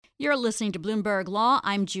You're listening to Bloomberg Law.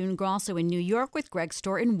 I'm June Grosso in New York with Greg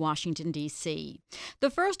Storr in Washington, D.C.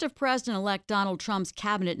 The first of President-elect Donald Trump's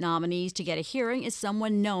cabinet nominees to get a hearing is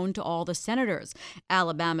someone known to all the senators.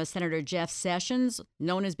 Alabama Senator Jeff Sessions,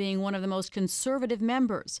 known as being one of the most conservative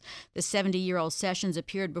members. The 70-year-old Sessions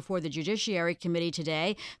appeared before the Judiciary Committee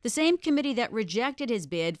today, the same committee that rejected his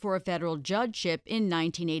bid for a federal judgeship in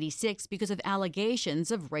 1986 because of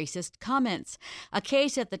allegations of racist comments. A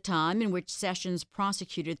case at the time in which Sessions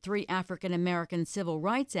prosecuted three African-American civil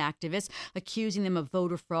rights activists, accusing them of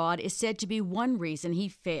voter fraud, is said to be one reason he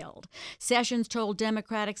failed. Sessions told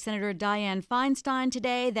Democratic Senator Dianne Feinstein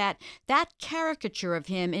today that caricature of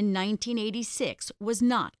him in 1986 was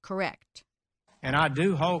not correct. And I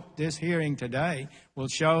do hope this hearing today will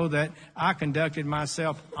show that I conducted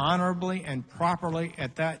myself honorably and properly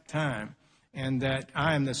at that time, and that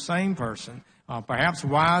I am the same person, perhaps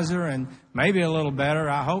wiser and maybe a little better,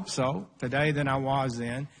 I hope so, today than I was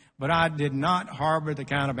then. But I did not harbor the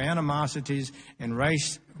kind of animosities and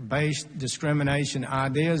race-based discrimination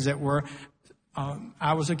ideas that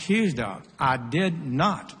I was accused of. I did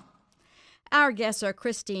not. Our guests are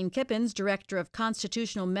Christine Kippens, Director of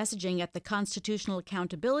Constitutional Messaging at the Constitutional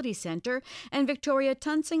Accountability Center, and Victoria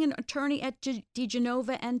Tunsing, an attorney at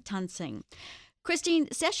DeGenova and Tunsing. Christine,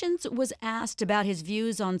 Sessions was asked about his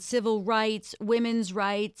views on civil rights, women's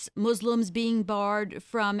rights, Muslims being barred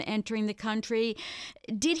from entering the country.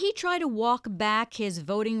 Did he try to walk back his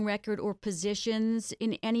voting record or positions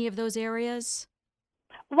in any of those areas?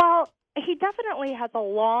 Well, he definitely has a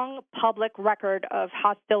long public record of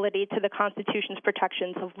hostility to the Constitution's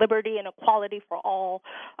protections of liberty and equality for all,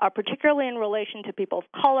 particularly in relation to people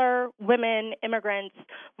of color, women, immigrants,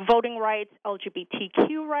 voting rights,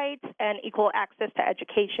 LGBTQ rights, and equal access to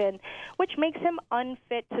education, which makes him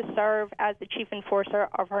unfit to serve as the chief enforcer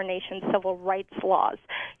of our nation's civil rights laws.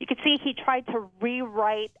 You can see he tried to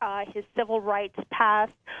rewrite his civil rights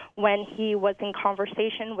past when he was in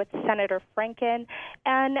conversation with Senator Franken,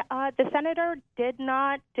 and the senator did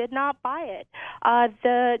not buy it.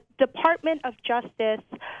 The Department of Justice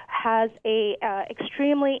has a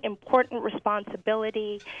extremely important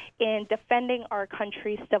responsibility in defending our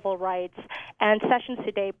country's civil rights, and Sessions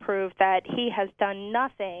today proved that he has done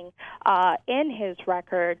nothing in his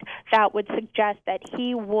record that would suggest that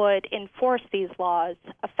he would enforce these laws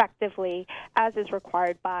effectively as is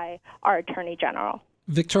required by our Attorney General.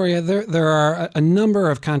 Victoria, there are a number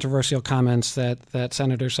of controversial comments that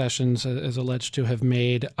Senator Sessions is alleged to have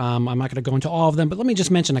made. I'm not going to go into all of them, but let me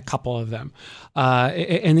just mention a couple of them.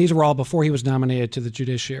 And these were all before he was nominated to the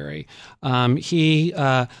judiciary. He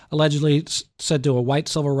allegedly said to a white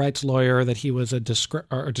civil rights lawyer that he was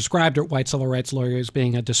described a white civil rights lawyer as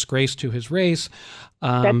being a disgrace to his race.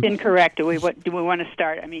 That's incorrect. Do we want to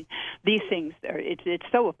start? I mean, these things it's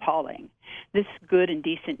so appalling. This good and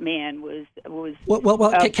decent man was caught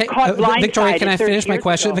blindsided. Victoria, can I finish my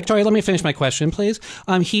question? Victoria, let me finish my question, please.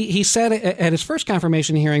 He said at his first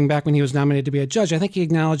confirmation hearing back when he was nominated to be a judge, I think he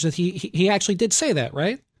acknowledged that he actually did say that,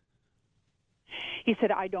 right? He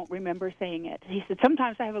said, I don't remember saying it. He said,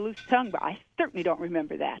 sometimes I have a loose tongue, but I certainly don't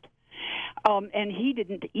remember that. And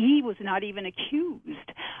he was not even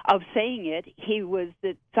accused of saying it. He was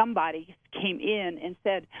that somebody came in and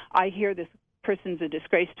said, I hear this person's a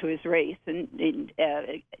disgrace to his race. And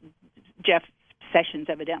Jeff Sessions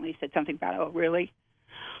evidently said something about, oh, really?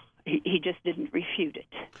 He just didn't refute it.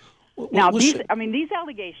 Now, these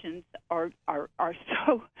allegations are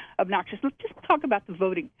so obnoxious. Let's just talk about the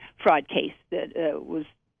voting fraud case that was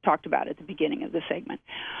talked about at the beginning of the segment.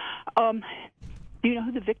 Do you know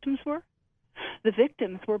who the victims were? The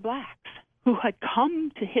victims were blacks who had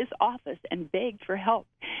come to his office and begged for help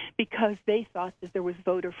because they thought that there was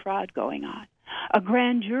voter fraud going on. A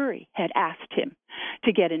grand jury had asked him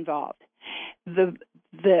to get involved.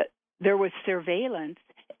 There was surveillance,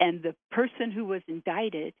 and the person who was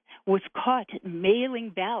indicted was caught mailing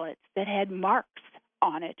ballots that had marks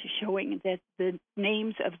on it showing that the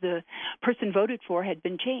names of the person voted for had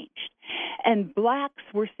been changed. And blacks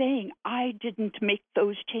were saying, I didn't make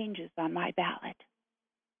those changes on my ballot.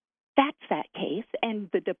 That's that case, and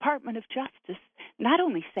the Department of Justice not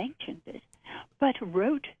only sanctioned it, but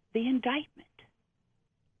wrote the indictment.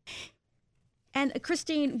 And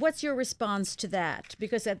Christine, what's your response to that?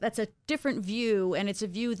 Because that's a different view, and it's a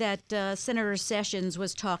view that Senator Sessions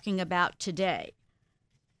was talking about today.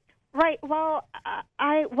 Right. Well,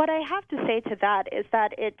 what I have to say to that is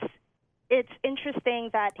that it's interesting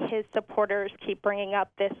that his supporters keep bringing up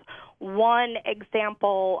this one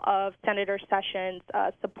example of Senator Sessions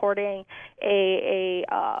supporting a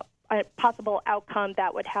a possible outcome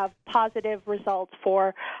that would have positive results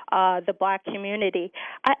for the black community.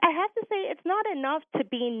 I have to say it's not enough to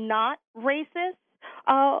be not racist.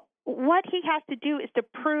 What he has to do is to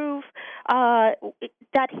prove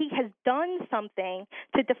that he has done something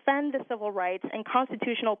to defend the civil rights and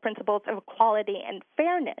constitutional principles of equality and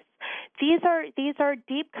fairness. These are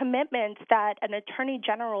deep commitments that an attorney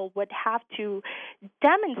general would have to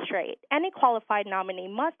demonstrate. Any qualified nominee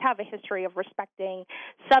must have a history of respecting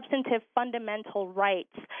substantive fundamental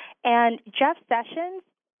rights. And Jeff Sessions,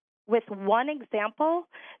 with one example,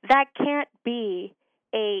 that can't be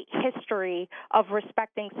a history of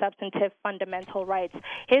respecting substantive fundamental rights.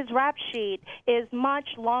 His rap sheet is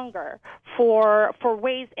much longer for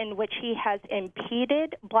ways in which he has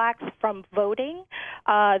impeded blacks from voting.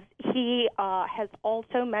 He has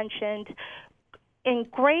also mentioned in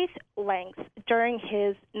great length during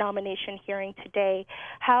his nomination hearing today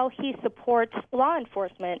how he supports law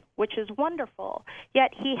enforcement, which is wonderful,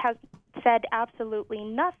 yet he has said absolutely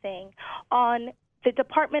nothing on the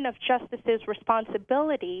Department of Justice's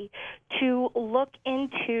responsibility to look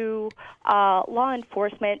into law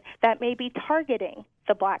enforcement that may be targeting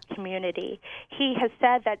the black community. He has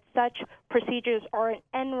said that such procedures are an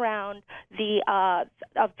end round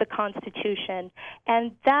of the Constitution,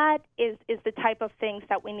 and that is the type of things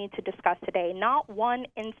that we need to discuss today. Not one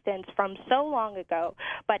instance from so long ago,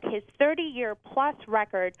 but his 30-year plus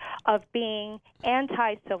record of being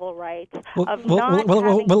anti-civil rights.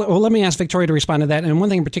 Let me ask Victoria to respond to that. And one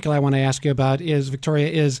thing in particular I want to ask you about is, Victoria,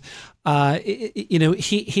 is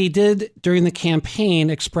he did during the campaign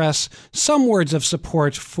express some words of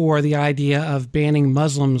support for the idea of banning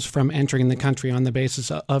Muslims from entering the country on the basis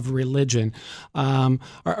of religion.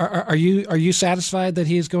 Are you satisfied that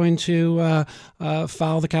he is going to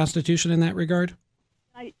follow the Constitution in that regard?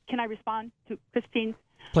 Can I respond to Christine's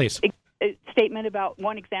Please. Statement about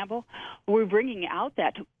one example? We're bringing out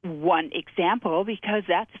that one example because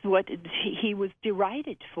that's what he was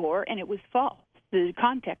derided for, and it was false. The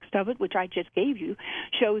context of it, which I just gave you,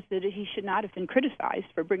 shows that he should not have been criticized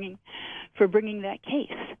for bringing that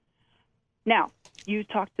case. Now, you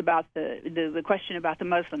talked about the question about the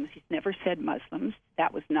Muslims. He's never said Muslims.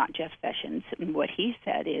 That was not Jeff Sessions. And what he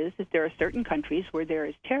said is that there are certain countries where there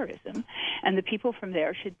is terrorism, and the people from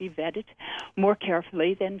there should be vetted more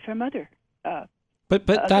carefully than from other. But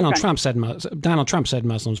Donald Trump said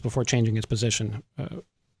Muslims before changing his position,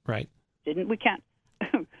 right? Didn't we? Can't.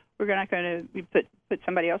 We're not going to put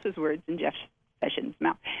somebody else's words in Jeff Sessions'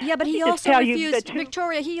 mouth. Yeah, but he also refused,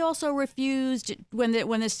 Victoria, he also refused when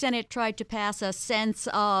the Senate tried to pass a sense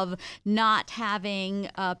of not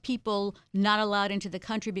having people not allowed into the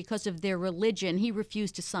country because of their religion. He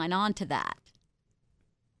refused to sign on to that.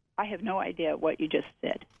 I have no idea what you just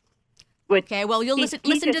said. Okay, well, you'll listen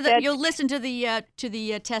to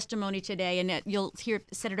the testimony today, and you'll hear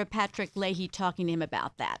Senator Patrick Leahy talking to him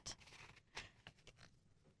about that.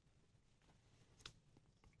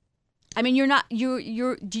 I mean,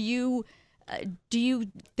 do you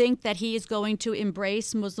think that he is going to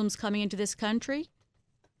embrace Muslims coming into this country?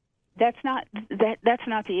 That's not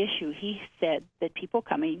the issue. He said that people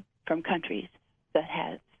coming from countries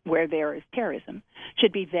where there is terrorism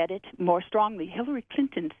should be vetted more strongly. Hillary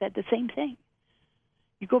Clinton said the same thing.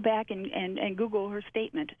 You go back and Google her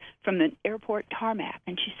statement from the airport tarmac,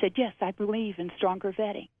 and she said, "Yes, I believe in stronger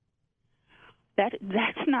vetting."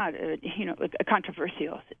 That's not a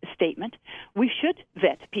controversial statement. We should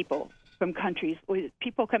vet people from countries.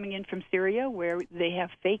 People coming in from Syria where they have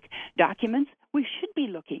fake documents, we should be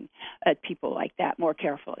looking at people like that more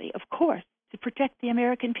carefully, of course, to protect the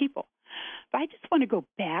American people. But I just want to go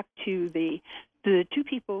back to the two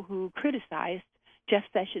people who criticized Jeff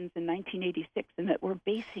Sessions in 1986 and that we're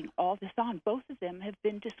basing all this on. Both of them have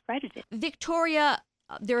been discredited. Victoria,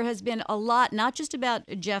 there has been a lot, not just about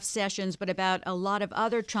Jeff Sessions, but about a lot of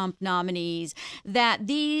other Trump nominees, that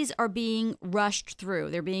these are being rushed through.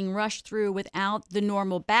 They're being rushed through without the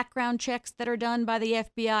normal background checks that are done by the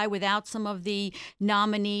FBI, without some of the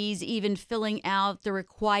nominees even filling out the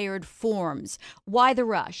required forms. Why the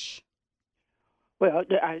rush? Well,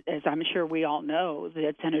 as I'm sure we all know,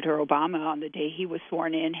 that Senator Obama, on the day he was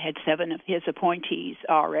sworn in, had 7 of his appointees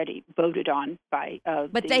already voted on by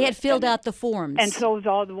But they had filled out the forms. And so is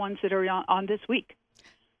all the ones that are on this week.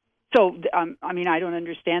 So, I don't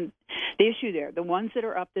understand the issue there. The ones that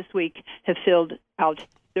are up this week have filled out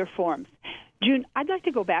their forms. June, I'd like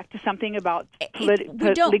to go back to something about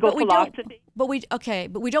legal philosophy. But we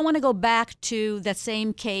don't want to go back to that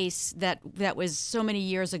same case that was so many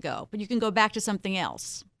years ago. But you can go back to something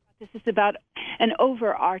else. This is about an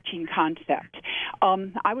overarching concept.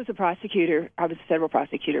 I was a prosecutor. I was a federal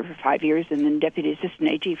prosecutor for 5 years and then deputy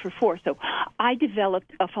assistant AG for 4. So I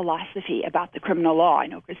developed a philosophy about the criminal law. I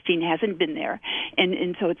know Christine hasn't been there,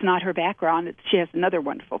 and so it's not her background. She has another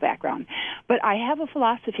wonderful background. But I have a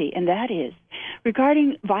philosophy, and that is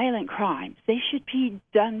regarding violent crimes, they should be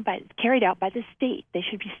carried out by the state. They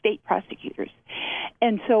should be state prosecutors.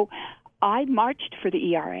 And so I marched for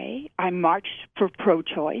the ERA. I marched for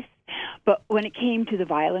pro-choice. But when it came to the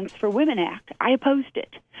Violence for Women Act, I opposed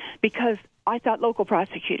it because I thought local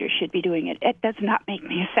prosecutors should be doing it. It does not make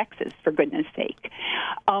me a sexist, for goodness sake.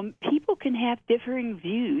 People can have differing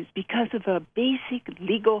views because of a basic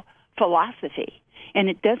legal philosophy, and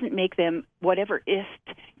it doesn't make them whatever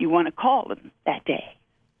ist you want to call them that day.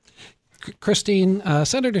 Christine,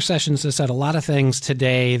 Senator Sessions has said a lot of things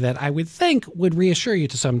today that I would think would reassure you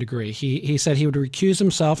to some degree. He said he would recuse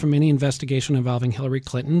himself from any investigation involving Hillary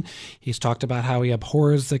Clinton. He's talked about how he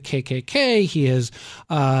abhors the KKK. He has,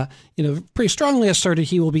 pretty strongly asserted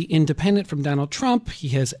he will be independent from Donald Trump. He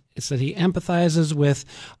has said he empathizes with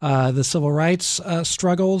the civil rights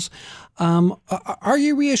struggles. Are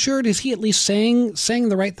you reassured? Is he at least saying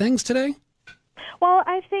the right things today? Well,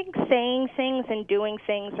 I think saying things and doing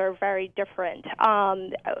things are very different.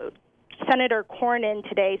 Senator Cornyn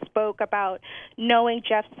today spoke about knowing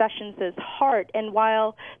Jeff Sessions' heart, and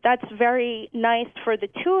while that's very nice for the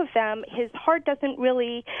two of them, his heart doesn't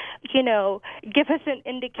really, give us an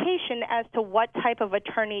indication as to what type of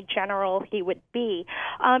attorney general he would be.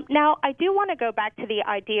 Now, I do want to go back to the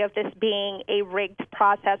idea of this being a rigged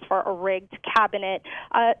process for a rigged cabinet.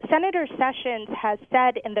 Senator Sessions has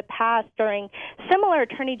said in the past during similar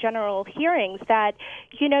attorney general hearings that,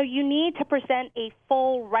 you need to present a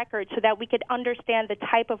full record so that we could understand the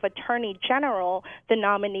type of attorney general the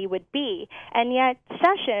nominee would be. And yet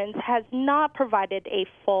Sessions has not provided a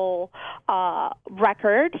full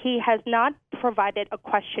record. He has not provided a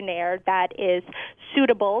questionnaire that is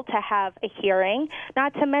suitable to have a hearing.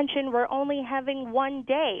 Not to mention, we're only having 1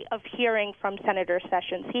 day of hearing from Senator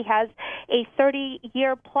Sessions. He has a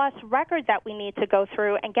 30-year-plus record that we need to go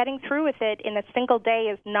through, and getting through with it in a single day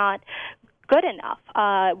is not good enough.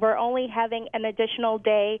 We're only having an additional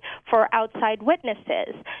day for outside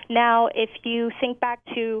witnesses. Now, if you think back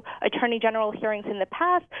to attorney general hearings in the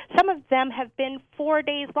past, some of them have been 4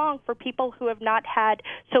 days long for people who have not had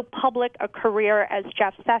so public a career as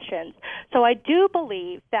Jeff Sessions. So I do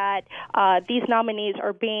believe that these nominees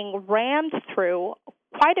are being rammed through.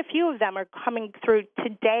 Quite a few of them are coming through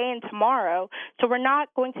today and tomorrow, so we're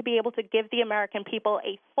not going to be able to give the American people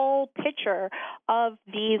a full picture of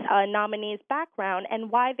these nominees' background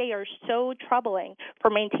and why they are so troubling for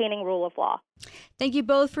maintaining rule of law. Thank you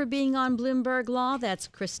both for being on Bloomberg Law. That's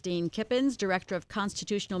Christine Kippens, Director of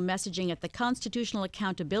Constitutional Messaging at the Constitutional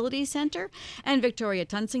Accountability Center, and Victoria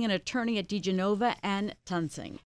Tunsing, an attorney at DeGenova and Tunsing.